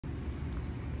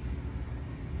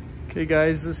Okay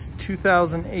guys, this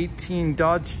 2018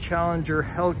 Dodge Challenger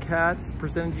Hellcat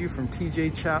presented to you from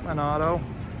TJ Chapman Auto.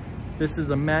 This is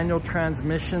a manual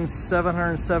transmission,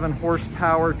 707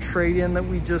 horsepower trade-in that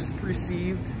we just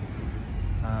received.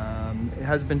 It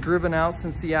has been driven out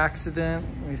since the accident.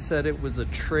 We said it was a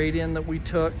trade-in that we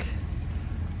took.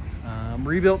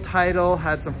 Rebuilt title,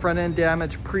 had some front end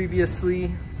damage previously,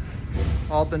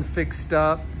 all been fixed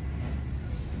up.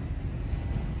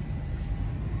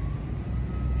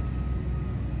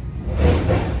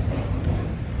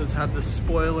 Does have the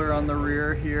spoiler on the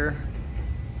rear here.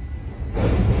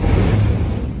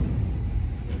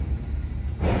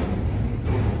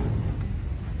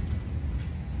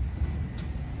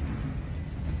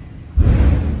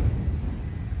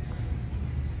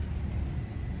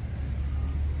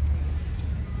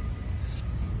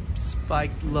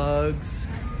 Spiked lugs.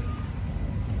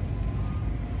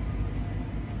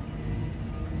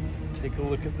 Take a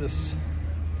look at this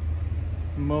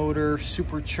motor,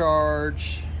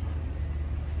 supercharged.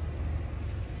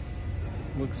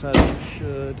 Looks as it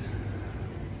should.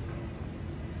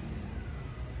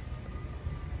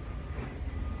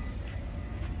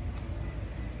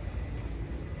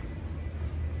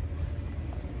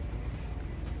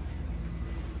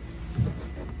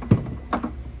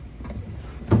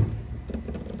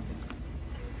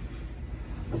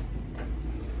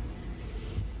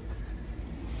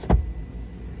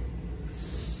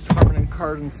 Harman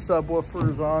Kardon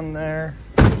subwoofers on there.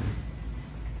 Look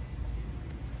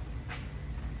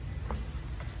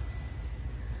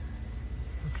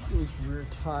at those rear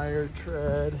tire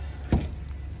tread.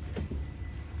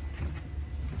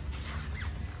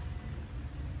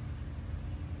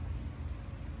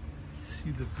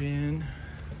 See the bin.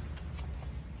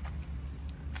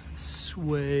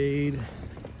 Suede.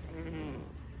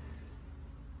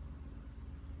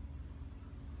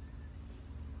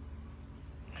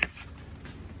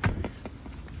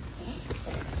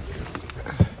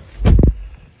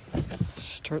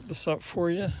 Start this up for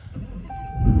you.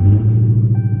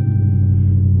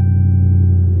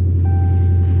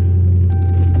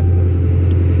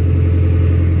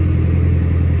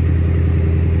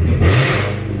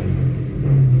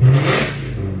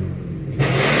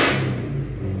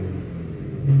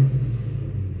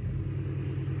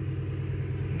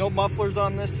 No mufflers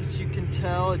on this, as you can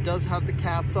tell. It does have the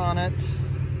cats on it.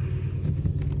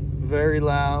 Very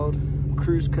loud.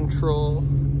 Cruise control.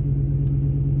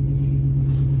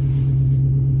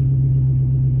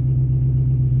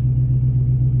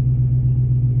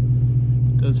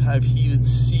 Does have heated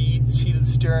seats, heated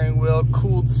steering wheel,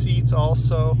 cooled seats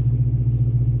also.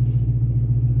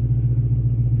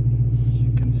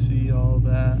 You can see all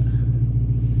that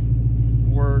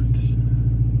works.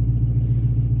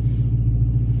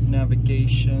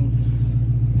 Navigation.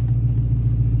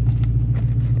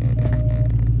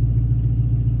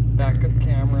 Backup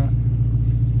camera.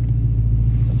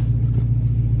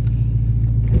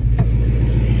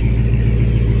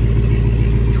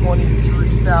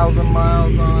 .3,000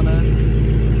 miles on it.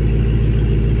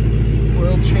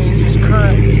 Oil change is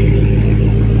current.